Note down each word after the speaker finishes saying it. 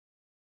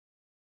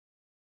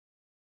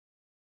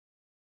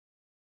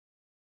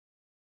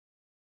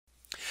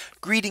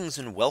Greetings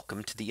and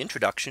welcome to the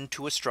introduction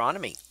to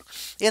astronomy.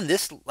 In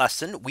this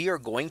lesson, we are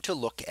going to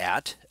look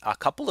at a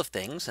couple of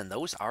things, and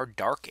those are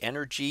dark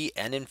energy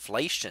and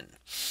inflation.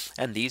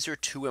 And these are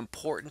two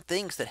important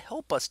things that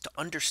help us to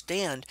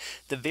understand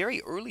the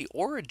very early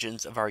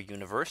origins of our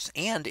universe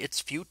and its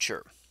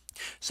future.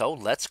 So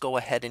let's go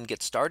ahead and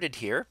get started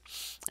here.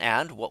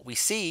 And what we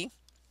see,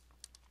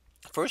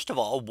 first of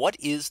all, what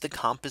is the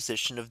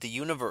composition of the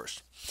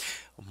universe?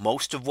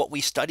 Most of what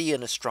we study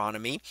in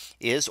astronomy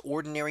is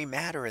ordinary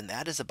matter, and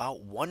that is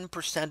about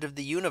 1% of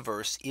the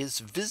universe is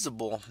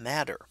visible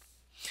matter.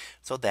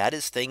 So that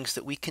is things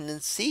that we can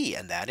see,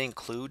 and that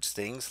includes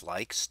things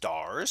like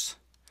stars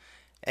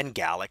and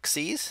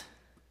galaxies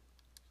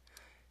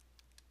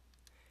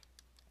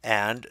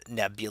and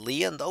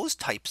nebulae and those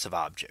types of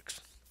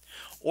objects.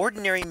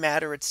 Ordinary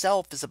matter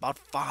itself is about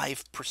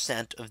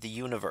 5% of the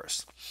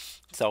universe.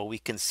 So we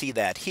can see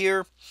that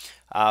here.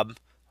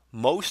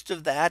 Most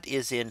of that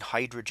is in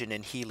hydrogen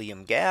and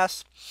helium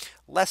gas.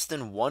 Less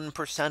than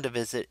 1%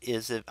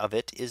 of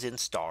it is in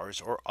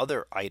stars or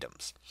other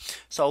items.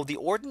 So the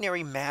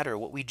ordinary matter,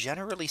 what we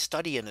generally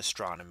study in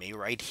astronomy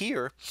right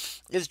here,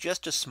 is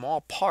just a small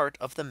part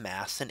of the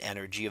mass and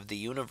energy of the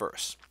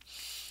universe.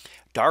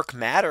 Dark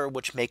matter,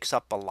 which makes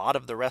up a lot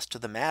of the rest of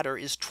the matter,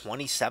 is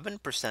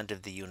 27%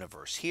 of the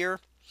universe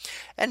here.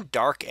 And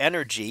dark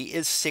energy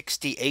is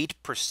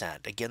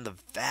 68%. Again, the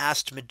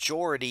vast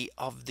majority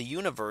of the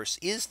universe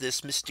is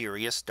this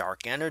mysterious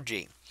dark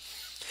energy.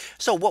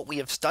 So what we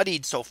have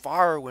studied so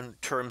far in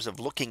terms of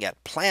looking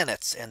at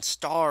planets and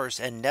stars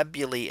and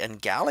nebulae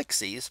and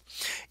galaxies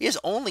is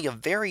only a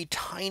very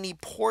tiny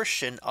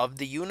portion of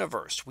the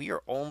universe. We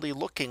are only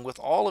looking with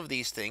all of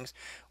these things.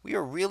 We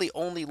are really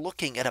only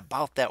looking at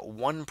about that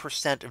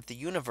 1% of the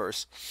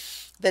universe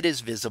that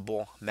is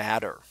visible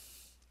matter.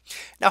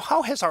 Now,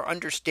 how has our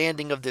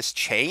understanding of this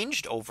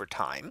changed over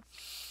time?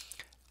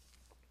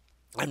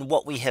 And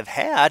what we have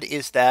had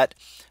is that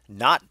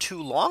not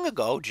too long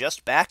ago,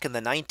 just back in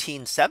the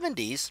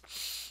 1970s,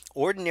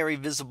 ordinary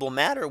visible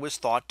matter was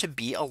thought to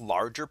be a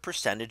larger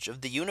percentage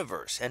of the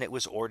universe. And it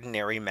was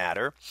ordinary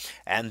matter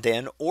and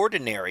then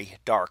ordinary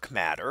dark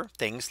matter,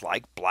 things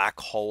like black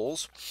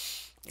holes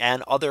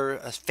and other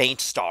faint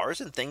stars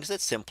and things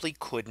that simply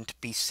couldn't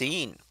be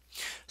seen.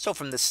 So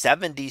from the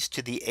 70s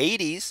to the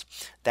 80s,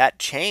 that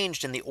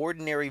changed, and the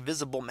ordinary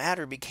visible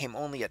matter became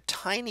only a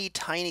tiny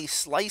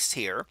slice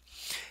here.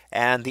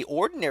 And the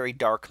ordinary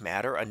dark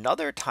matter,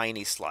 another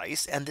tiny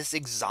slice, and this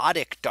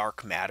exotic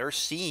dark matter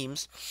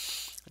seems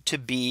to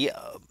be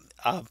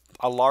a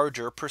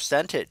larger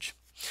percentage.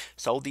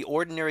 So the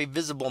ordinary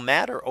visible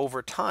matter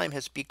over time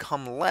has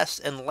become less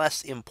and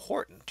less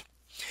important.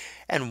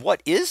 And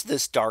what is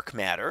this dark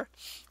matter?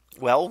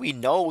 Well, we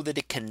know that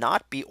it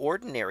cannot be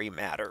ordinary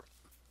matter,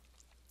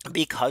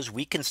 because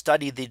we can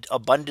study the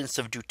abundance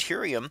of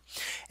deuterium,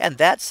 and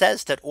that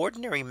says that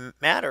ordinary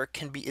matter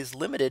is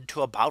limited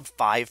to about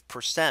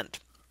 5%.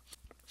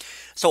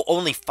 So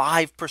only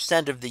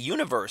 5% of the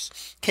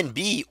universe can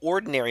be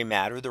ordinary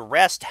matter. The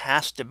rest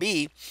has to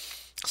be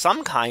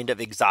some kind of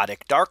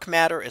exotic dark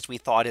matter, as we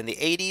thought in the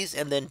 80s,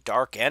 and then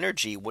dark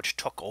energy, which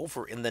took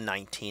over in the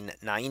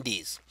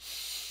 1990s.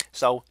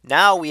 So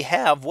now we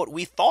have what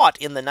we thought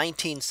in the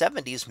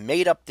 1970s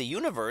made up the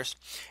universe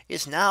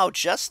is now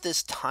just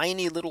this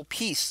tiny little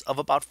piece of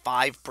about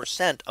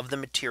 5% of the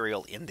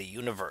material in the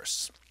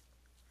universe.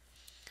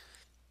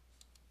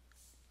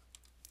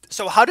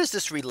 So how does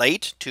this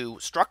relate to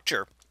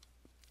structure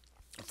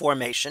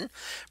formation?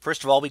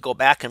 First of all, we go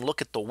back and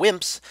look at the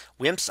WIMPs.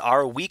 WIMPs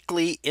are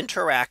weakly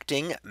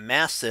interacting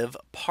massive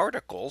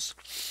particles,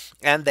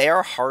 and they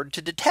are hard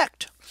to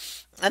detect.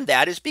 And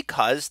that is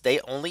because they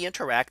only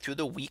interact through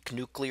the weak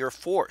nuclear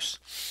force.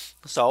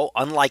 So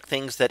unlike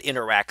things that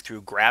interact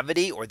through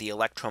gravity or the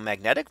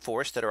electromagnetic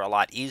force that are a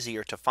lot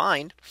easier to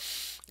find,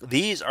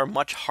 these are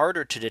much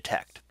harder to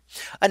detect.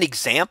 An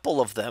example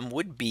of them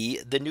would be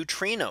the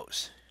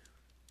neutrinos.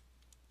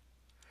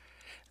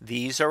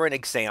 These are an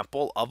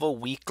example of a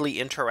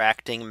weakly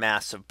interacting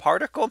massive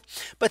particle,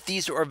 but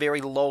these are a very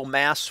low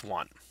mass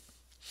one.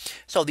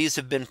 So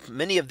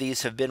many of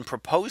these have been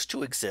proposed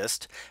to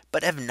exist,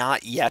 but have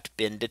not yet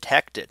been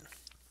detected.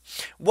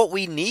 What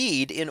we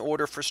need in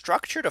order for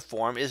structure to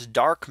form is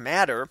dark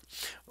matter,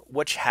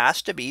 which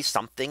has to be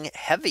something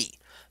heavy,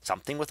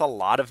 something with a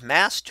lot of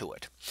mass to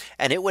it.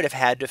 And it would have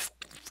had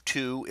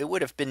it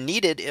would have been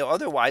needed.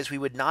 Otherwise, we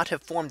would not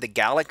have formed the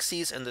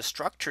galaxies and the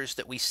structures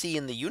that we see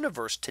in the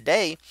universe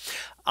today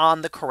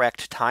on the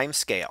correct time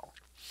scale.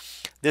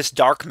 This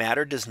dark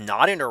matter does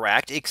not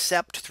interact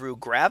except through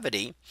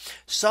gravity.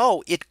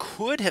 So it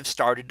could have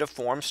started to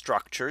form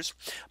structures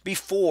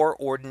before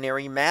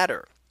ordinary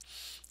matter.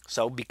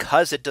 So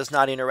because it does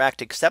not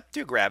interact except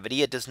through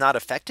gravity, it is not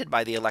affected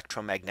by the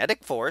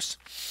electromagnetic force.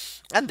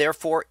 And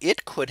therefore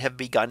it could have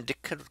begun to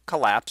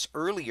collapse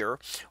earlier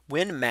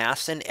when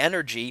mass and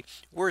energy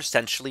were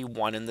essentially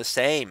one and the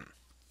same.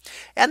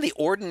 And the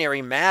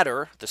ordinary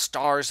matter, the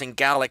stars and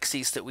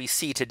galaxies that we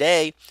see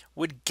today,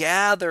 would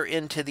gather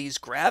into these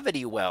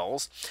gravity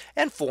wells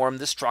and form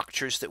the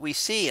structures that we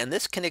see. And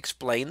this can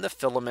explain the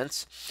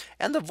filaments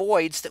and the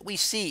voids that we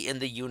see in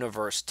the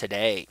universe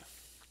today.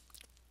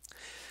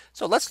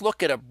 So let's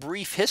look at a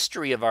brief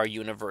history of our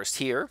universe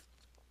here.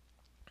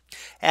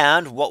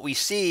 And what we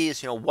see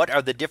is, what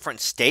are the different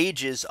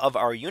stages of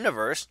our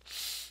universe?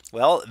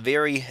 Well,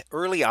 very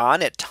early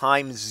on at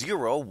time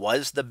 0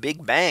 was the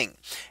Big Bang.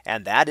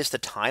 And that is the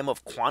time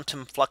of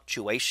quantum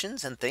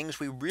fluctuations and things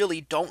we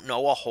really don't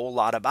know a whole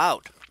lot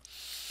about.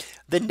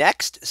 The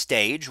next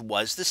stage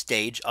was the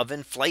stage of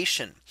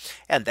inflation.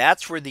 And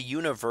that's where the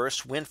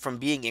universe went from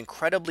being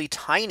incredibly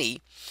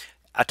tiny,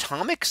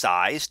 atomic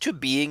size, to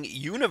being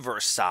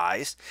universe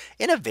size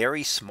in a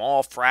very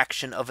small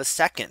fraction of a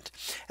second.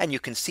 And you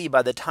can see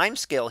by the time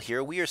scale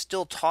here, we are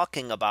still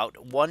talking about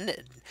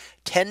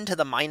 10 to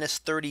the minus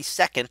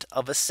 32nd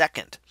of a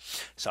second.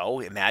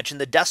 So imagine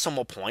the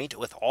decimal point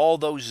with all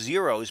those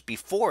zeros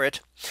before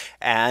it.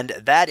 And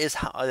that is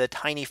the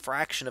tiny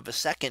fraction of a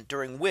second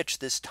during which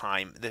this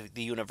time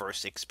the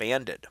universe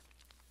expanded.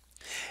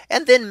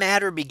 And then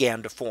matter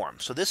began to form.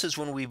 So this is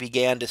when we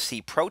began to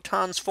see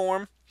protons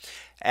form.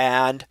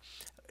 And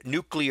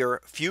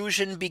nuclear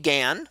fusion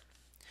began.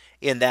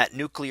 In that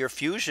nuclear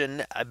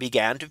fusion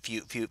began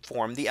to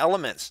form the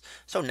elements.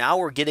 So now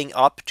we're getting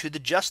up to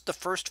just the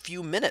first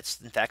few minutes.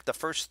 In fact, the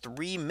first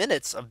 3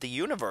 minutes of the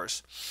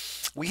universe.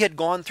 We had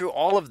gone through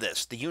all of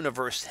this. The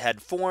universe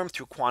had formed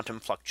through quantum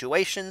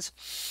fluctuations,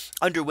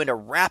 underwent a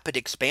rapid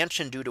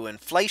expansion due to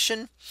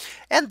inflation,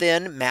 and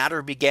then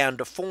matter began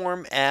to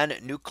form, and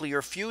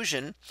nuclear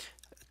fusion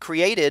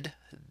created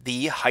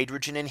the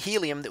hydrogen and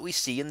helium that we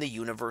see in the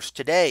universe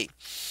today.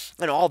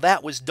 And all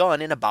that was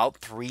done in about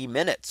 3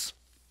 minutes.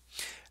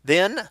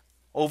 Then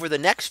over the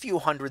next few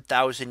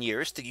 100,000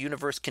 years, the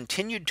universe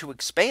continued to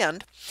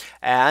expand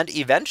and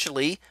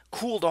eventually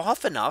cooled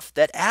off enough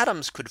that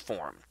atoms could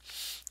form.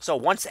 So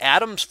once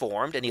atoms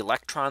formed and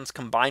electrons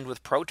combined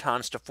with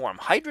protons to form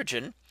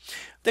hydrogen,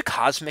 the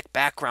cosmic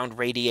background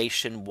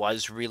radiation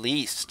was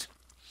released.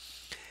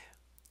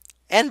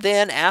 And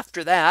then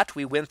after that,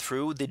 we went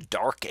through the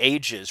dark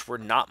ages where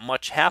not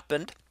much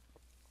happened.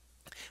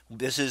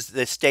 This is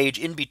the stage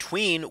in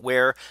between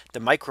where the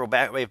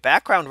microwave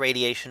background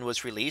radiation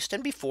was released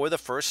and before the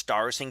first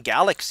stars and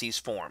galaxies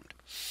formed.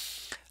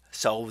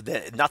 So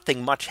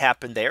nothing much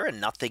happened there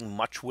and nothing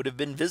much would have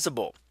been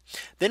visible.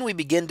 Then we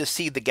begin to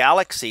see the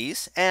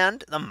galaxies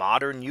and the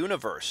modern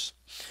universe.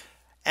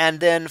 And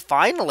then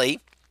finally,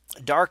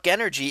 dark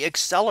energy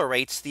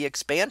accelerates the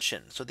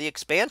expansion. So the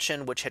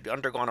expansion, which had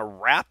undergone a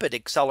rapid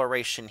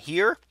acceleration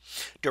here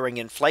during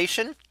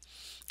inflation,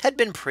 had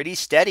been pretty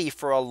steady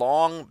for a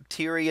long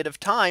period of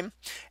time,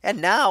 and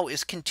now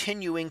is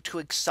continuing to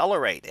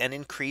accelerate and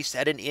increase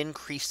at an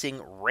increasing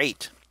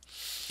rate.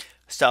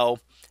 So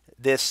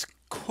this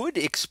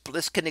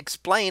can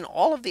explain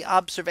all of the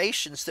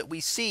observations that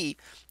we see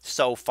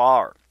so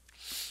far.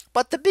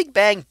 But the Big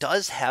Bang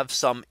does have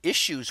some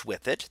issues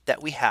with it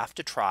that we have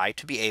to try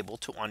to be able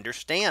to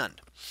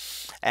understand.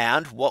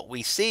 And what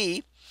we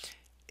see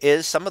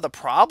is some of the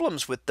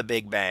problems with the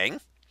Big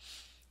Bang.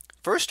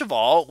 First of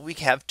all, we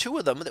have two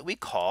of them that we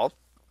call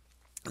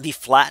the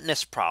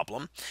flatness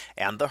problem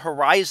and the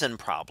horizon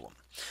problem.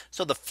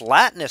 So the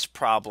flatness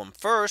problem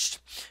first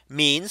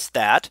means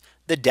that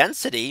the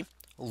density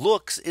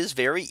is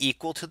very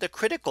equal to the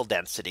critical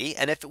density.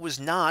 And if it was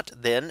not,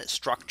 then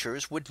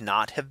structures would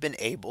not have been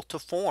able to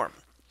form.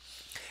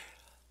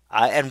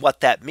 And what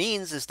that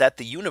means is that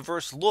the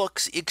universe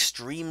looks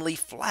extremely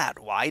flat.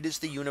 Why does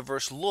the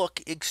universe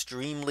look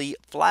extremely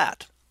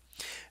flat?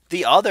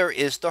 The other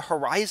is the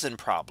horizon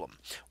problem.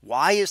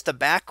 Why is the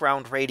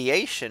background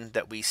radiation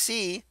that we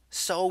see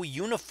so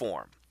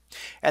uniform?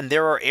 And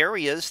there are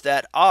areas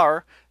that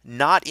are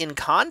not in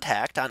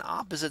contact on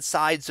opposite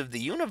sides of the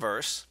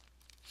universe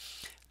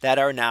that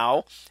are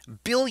now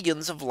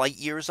billions of light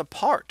years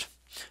apart.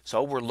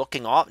 So we're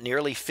looking off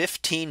nearly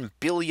 15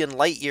 billion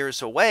light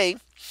years away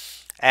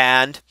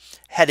and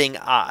heading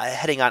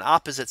on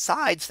opposite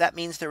sides. That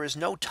means there is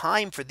no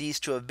time for these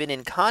to have been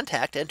in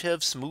contact and to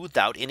have smoothed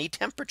out any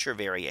temperature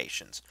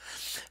variations.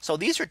 So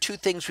these are two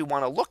things we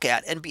want to look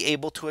at and be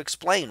able to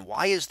explain.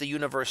 Why is the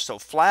universe so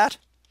flat?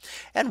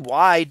 And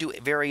why do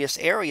various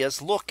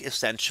areas look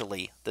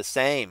essentially the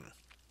same?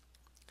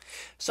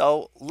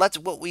 So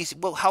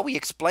how we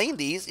explain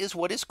these is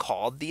what is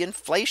called the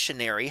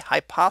inflationary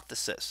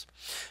hypothesis.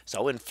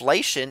 So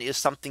inflation is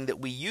something that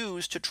we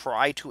use to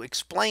try to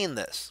explain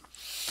this.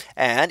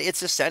 And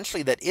it's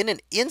essentially that in an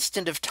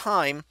instant of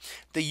time,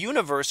 the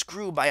universe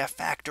grew by a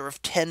factor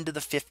of 10 to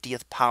the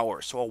 50th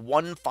power. So a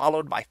 1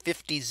 followed by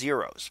 50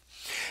 zeros.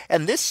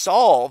 And this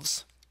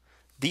solves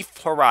the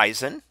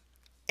horizon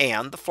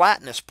and the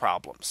flatness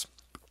problems.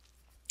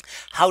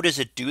 How does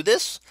it do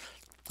this?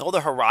 Well,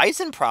 the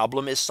horizon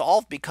problem is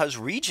solved because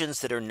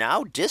regions that are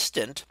now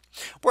distant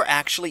were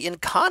actually in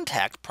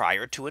contact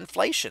prior to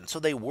inflation. So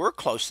they were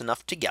close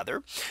enough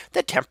together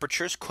that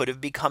temperatures could have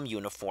become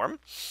uniform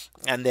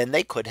and then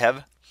they could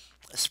have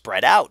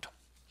spread out.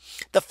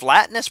 The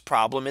flatness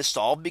problem is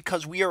solved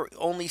because we are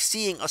only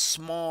seeing a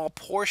small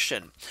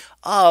portion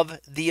of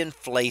the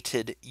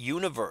inflated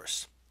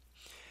universe.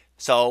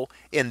 So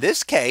in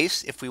this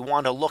case, if we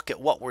want to look at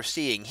what we're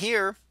seeing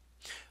here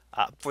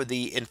for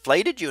the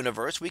inflated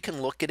universe, we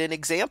can look at an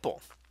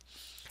example.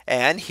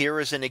 And here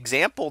is an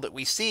example that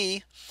we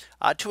see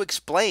to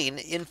explain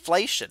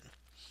inflation.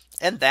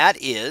 And that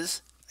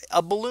is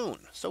a balloon.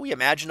 So we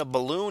imagine a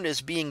balloon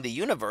as being the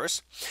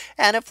universe.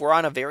 And if we're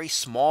on a very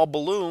small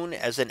balloon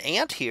as an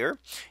ant here,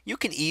 you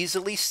can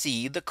easily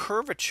see the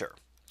curvature.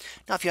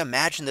 Now, if you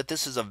imagine that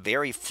this is a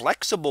very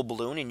flexible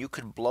balloon and you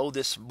could blow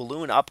this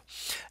balloon up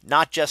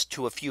not just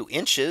to a few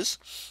inches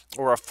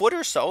or a foot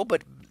or so,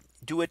 but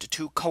do it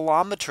to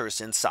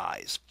kilometers in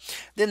size,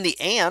 then the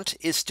ant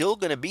is still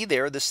going to be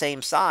there the same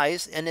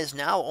size and is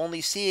now only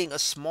seeing a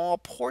small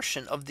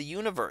portion of the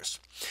universe.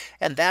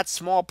 And that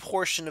small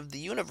portion of the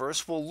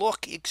universe will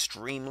look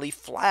extremely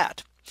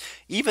flat,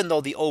 even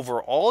though the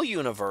overall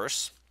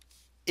universe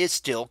is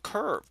still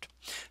curved.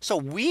 So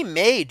we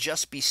may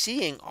just be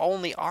seeing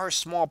only our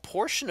small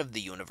portion of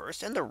the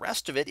universe, and the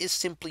rest of it is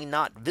simply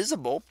not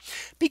visible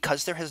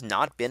because there has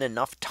not been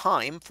enough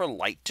time for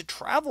light to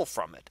travel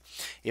from it.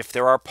 If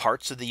there are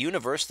parts of the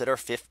universe that are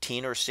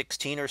 15 or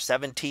 16 or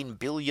 17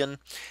 billion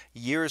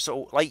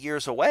light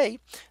years away,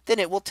 then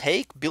it will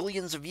take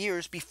billions of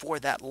years before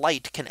that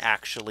light can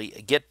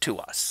actually get to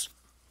us.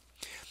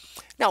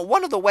 Now,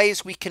 one of the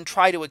ways we can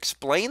try to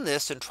explain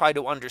this and try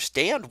to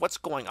understand what's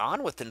going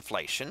on with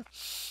inflation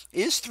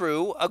is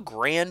through a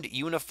grand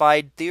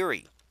unified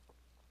theory.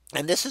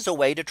 And this is a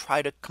way to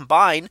try to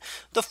combine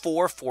the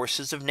four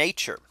forces of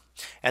nature.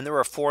 And there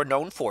are four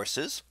known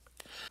forces.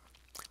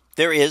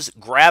 There is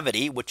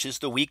gravity, which is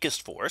the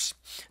weakest force.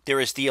 There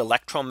is the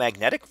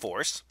electromagnetic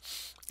force,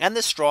 and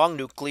the strong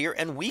nuclear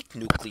and weak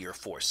nuclear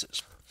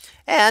forces.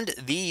 And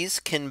these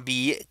can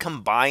be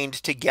combined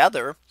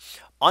together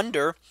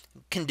under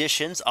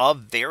conditions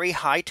of very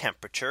high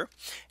temperature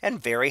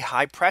and very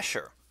high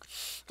pressure.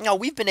 Now,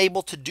 we've been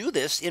able to do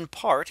this in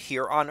part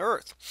here on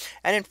Earth.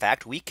 And in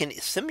fact, we can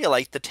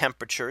simulate the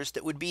temperatures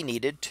that would be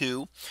needed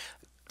to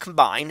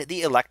combine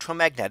the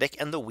electromagnetic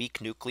and the weak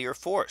nuclear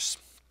force.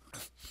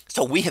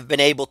 So we have been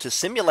able to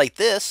simulate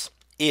this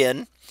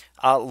in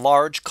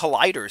large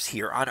colliders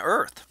here on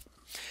Earth.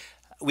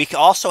 We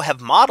also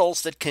have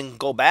models that can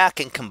go back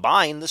and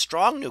combine the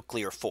strong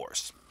nuclear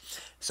force.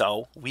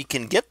 So we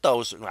can get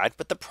those right.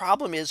 But the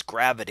problem is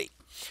gravity.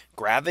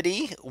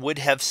 Gravity would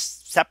have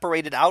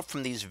separated out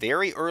from these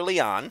very early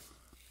on,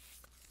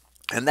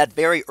 and that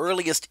very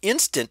earliest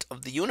instant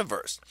of the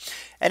universe.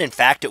 And in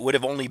fact, it would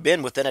have only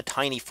been within a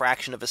tiny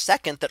fraction of a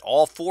second that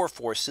all four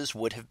forces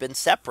would have been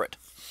separate.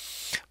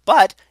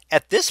 But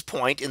at this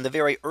point in the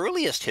very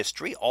earliest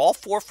history, all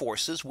four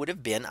forces would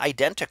have been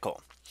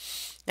identical.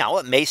 Now,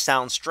 it may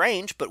sound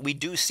strange, but we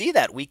do see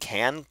that we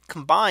can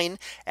combine,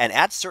 and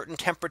at certain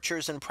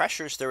temperatures and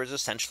pressures, there is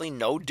essentially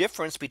no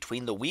difference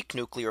between the weak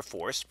nuclear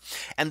force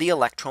and the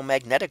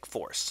electromagnetic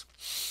force.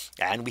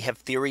 And we have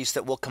theories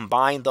that will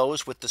combine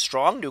those with the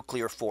strong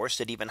nuclear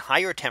force at even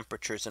higher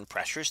temperatures and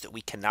pressures that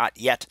we cannot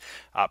yet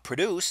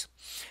produce.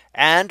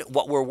 And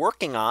what we're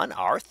working on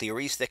are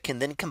theories that can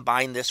then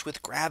combine this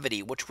with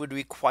gravity, which would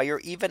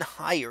require even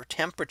higher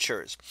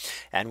temperatures.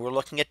 And we're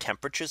looking at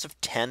temperatures of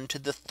 10 to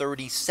the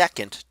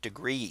 32nd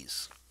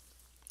degrees.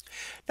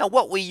 Now,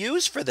 what we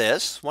use for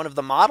this, one of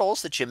the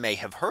models that you may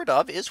have heard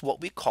of, is what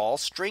we call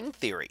string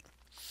theory.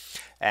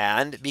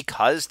 And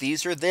because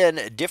these are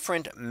then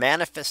different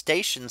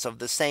manifestations of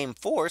the same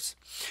force,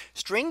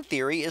 string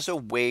theory is a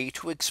way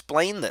to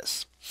explain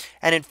this.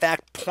 And in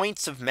fact,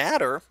 points of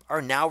matter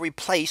are now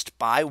replaced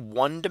by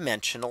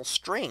one-dimensional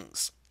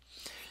strings.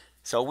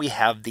 So we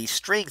have these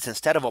strings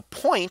instead of a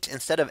point,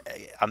 instead of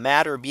a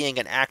matter being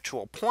an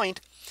actual point,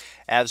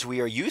 as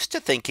we are used to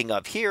thinking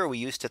of here. We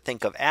used to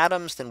think of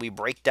atoms, then we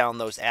break down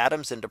those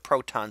atoms into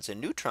protons and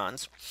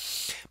neutrons.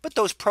 But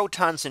those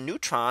protons and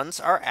neutrons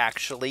are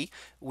actually,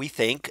 we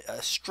think,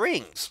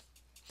 strings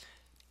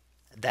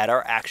that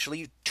are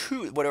actually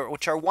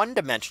which are one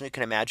dimensional. You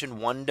can imagine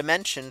one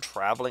dimension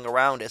traveling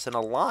around as in a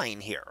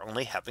line here,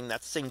 only having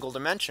that single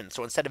dimension.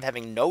 So instead of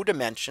having no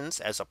dimensions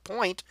as a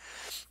point,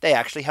 they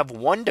actually have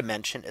one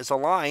dimension as a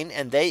line,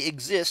 and they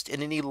exist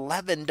in an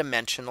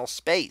 11-dimensional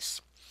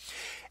space.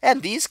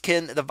 And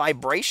the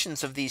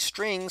vibrations of these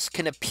strings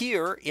can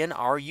appear in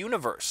our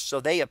universe. So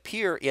they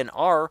appear in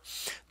our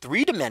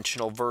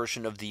three-dimensional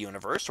version of the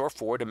universe, or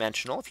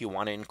four-dimensional if you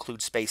want to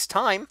include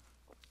space-time.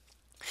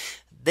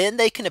 Then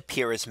they can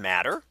appear as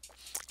matter,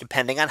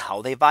 depending on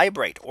how they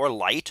vibrate, or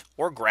light,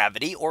 or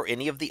gravity, or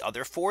any of the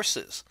other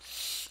forces.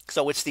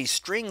 So it's these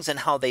strings and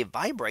how they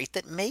vibrate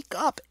that make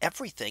up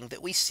everything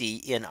that we see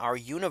in our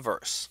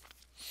universe.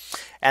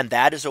 And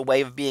that is a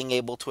way of being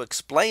able to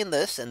explain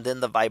this. And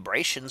then the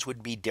vibrations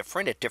would be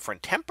different at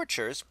different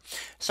temperatures.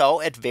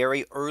 So at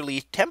very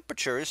early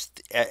temperatures,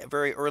 at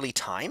very early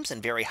times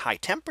and very high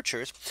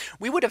temperatures,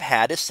 we would have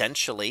had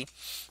essentially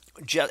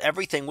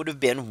everything would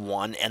have been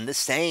one and the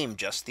same,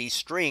 just these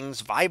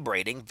strings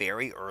vibrating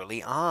very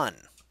early on.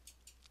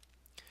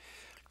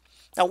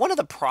 Now, one of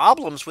the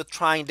problems with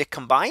trying to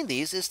combine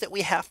these is that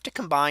we have to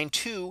combine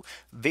two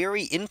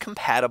very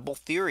incompatible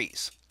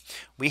theories.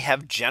 We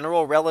have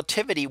general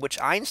relativity, which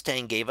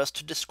Einstein gave us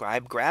to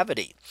describe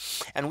gravity.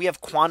 And we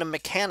have quantum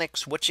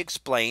mechanics, which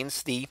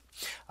explains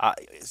uh,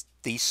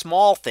 the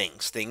small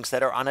things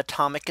that are on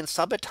atomic and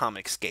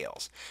subatomic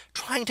scales.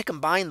 Trying to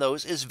combine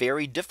those is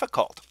very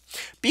difficult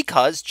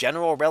because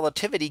general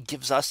relativity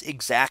gives us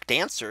exact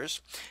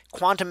answers.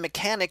 Quantum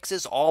mechanics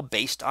is all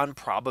based on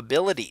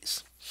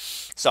probabilities.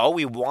 So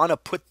we want to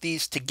put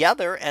these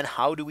together. And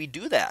how do we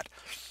do that?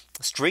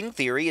 String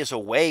theory is a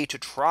way to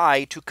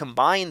try to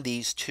combine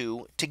these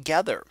two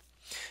together.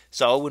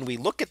 So when we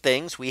look at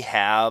things, we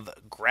have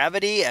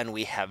gravity and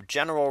we have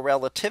general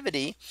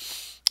relativity.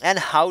 And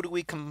how do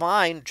we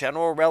combine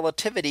general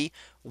relativity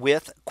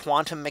with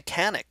quantum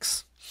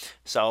mechanics?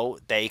 So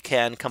they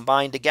can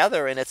combine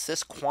together, and it's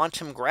this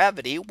quantum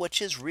gravity,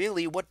 which is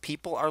really what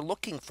people are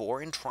looking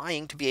for in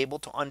trying to be able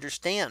to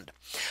understand.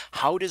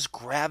 How does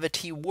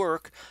gravity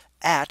work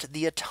at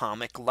the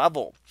atomic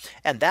level?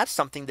 And that's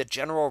something that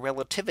general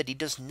relativity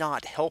does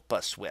not help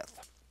us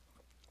with.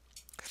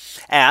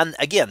 And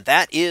again,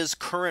 that is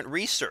current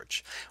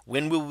research.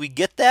 When will we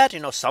get that?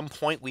 Some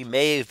point we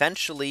may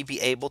eventually be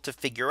able to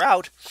figure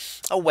out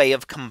a way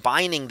of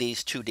combining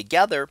these two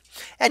together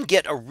and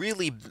get a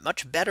really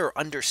much better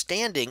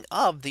understanding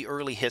of the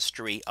early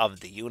history of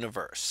the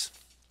universe.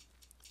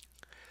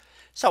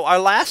 So our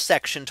last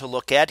section to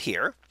look at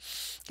here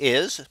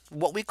is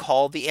what we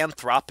call the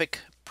anthropic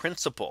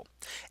principle.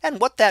 And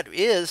what that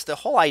is, the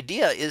whole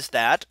idea is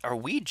that, are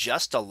we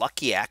just a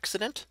lucky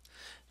accident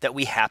that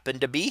we happen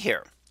to be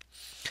here?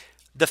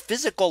 The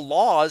physical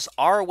laws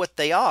are what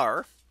they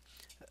are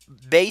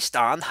based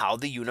on how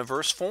the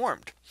universe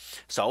formed.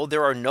 So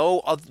there's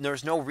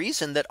no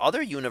reason that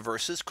other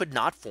universes could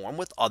not form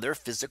with other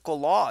physical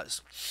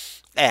laws.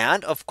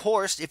 And of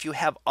course, if you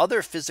have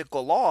other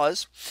physical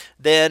laws,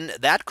 then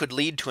that could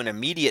lead to an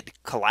immediate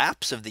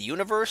collapse of the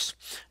universe.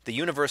 The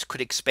universe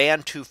could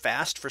expand too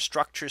fast for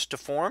structures to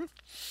form.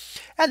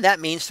 And that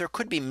means there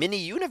could be many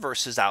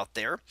universes out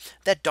there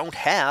that don't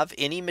have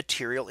any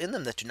material in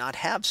them, that do not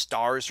have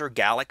stars or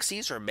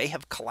galaxies, or may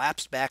have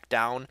collapsed back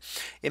down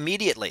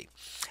immediately.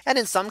 And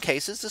in some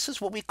cases, this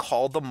is what we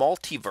call the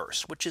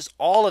multiverse, which is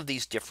all of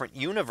these different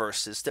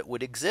universes that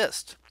would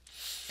exist.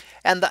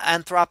 And the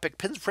anthropic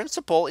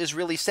principle is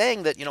really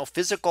saying that,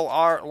 physical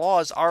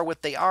laws are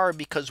what they are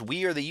because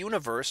we are the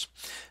universe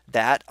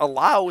that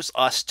allows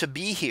us to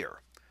be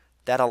here,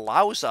 that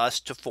allows us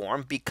to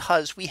form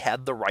because we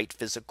had the right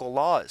physical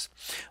laws.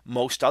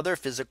 Most other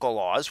physical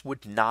laws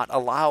would not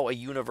allow a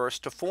universe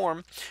to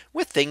form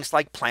with things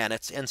like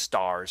planets and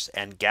stars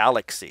and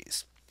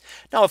galaxies.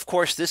 Now, of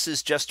course, this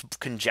is just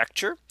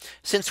conjecture,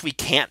 since we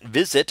can't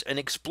visit and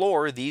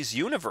explore these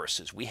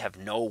universes. We have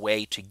no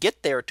way to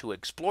get there to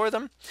explore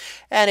them.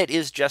 And it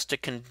is just a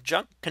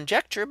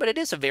conjecture, but it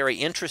is a very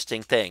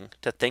interesting thing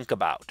to think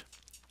about.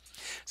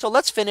 So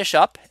let's finish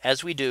up,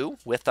 as we do,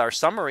 with our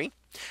summary.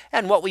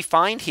 And what we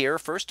find here,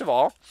 first of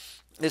all,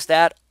 is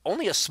that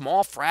only a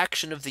small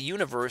fraction of the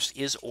universe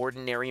is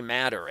ordinary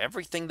matter.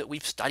 Everything that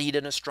we've studied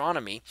in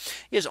astronomy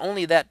is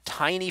only that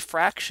tiny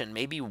fraction.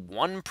 Maybe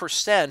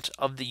 1%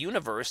 of the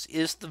universe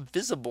is the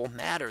visible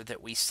matter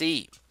that we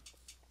see.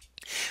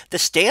 The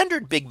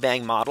standard Big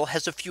Bang model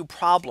has a few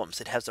problems.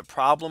 It has a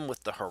problem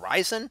with the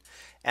horizon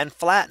and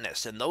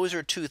flatness. And those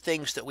are two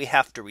things that we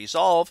have to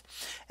resolve.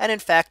 And in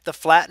fact, the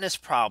flatness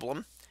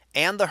problem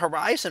and the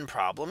horizon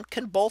problem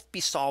can both be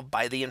solved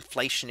by the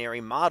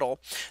inflationary model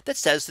that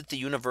says that the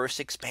universe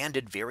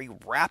expanded very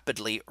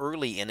rapidly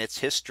early in its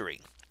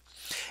history.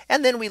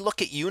 And then we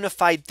look at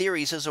unified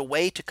theories as a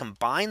way to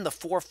combine the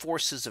four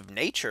forces of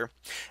nature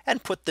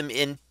and put them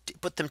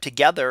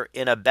together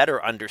in a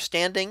better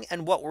understanding.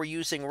 And what we're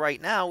using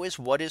right now is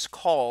what is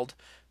called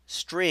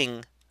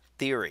string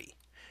theory,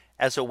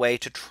 as a way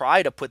to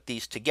try to put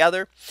these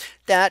together,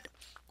 that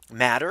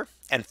matter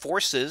and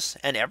forces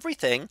and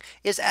everything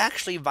is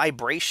actually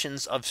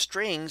vibrations of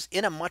strings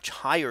in a much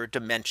higher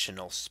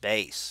dimensional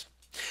space.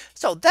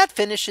 So that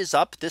finishes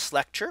up this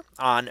lecture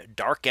on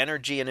dark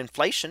energy and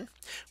inflation.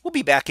 We'll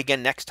be back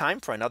again next time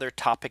for another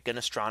topic in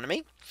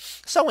astronomy.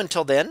 So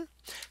until then,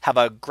 have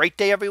a great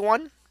day,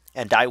 everyone,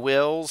 and I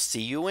will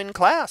see you in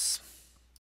class.